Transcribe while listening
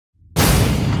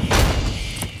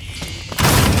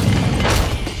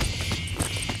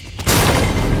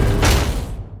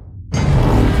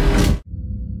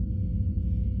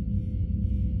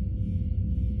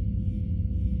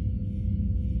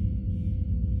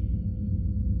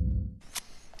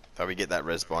Oh, we get that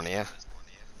respawn here.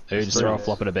 Who just throw a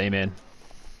flop at a B, man?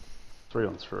 3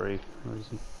 on 3. Where is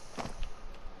he?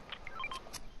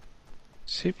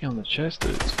 CP on the chest,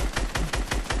 dudes.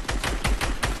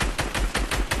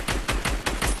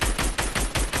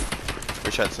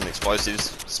 Wish I had some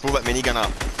explosives. Just pull that minigun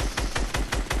up.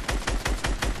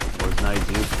 Or his nades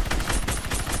here.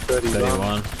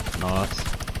 31.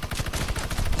 Nice.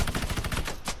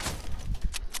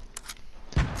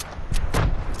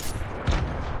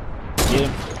 Get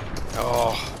him.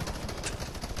 Oh.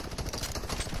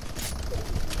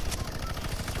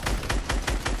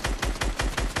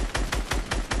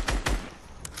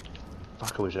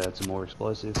 Fuck, I wish I had some more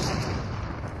explosives.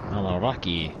 Oh,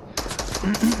 lucky.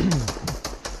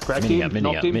 Cracked him,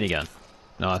 knocked him. Minigun.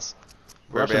 Nice.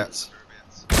 Whereabouts?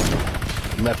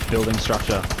 Left building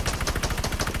structure.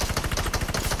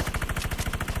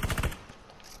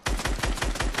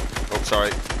 Oh,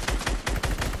 sorry.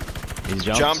 He's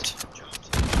jumped.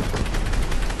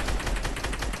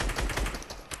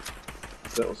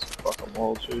 That was fucking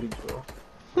wild shooting, bro.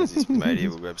 Where's his mate here?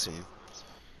 We'll grab some.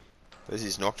 Where's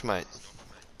his knocked mate?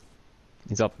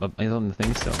 He's up. He's on the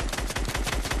thing still.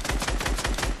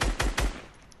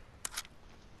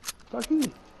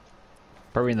 Fucking.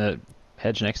 Probably in the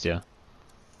hedge next to you.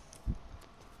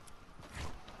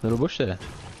 Little bush there.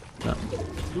 No.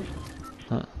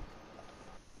 Huh.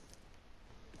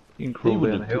 You can crawl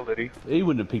down the hill, did he? He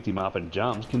wouldn't have picked him up and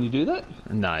jumped. Can you do that?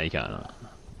 No, you can't.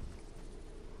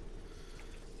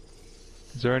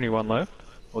 Is there only one left?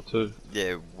 Or two?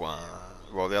 Yeah, one.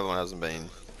 Well, the other one hasn't been.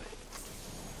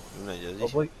 No,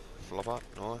 Probably. Flop up,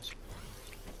 nice.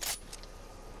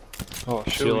 Oh,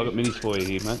 Sure, sure. I got minis for you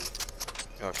here, mate.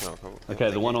 Oh, no problem. Okay,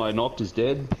 the one I knocked is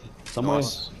dead. Somewhere.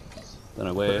 Nice. Don't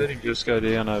know I where. heard him just go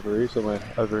down over here somewhere,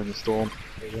 over in the storm.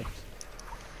 There you go.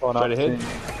 Oh, no, Straight ahead.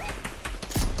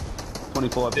 10.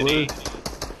 25 Did blue. he?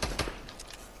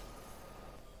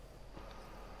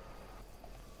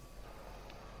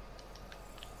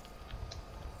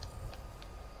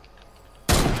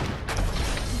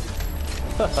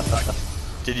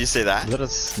 Did you see that? Is that a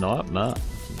snipe? Nah.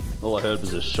 All I heard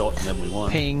was a shot and then we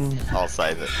won. Ping. I'll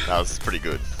save it. That was pretty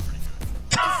good.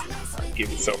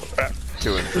 Give yourself a pat.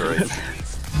 2 and 3.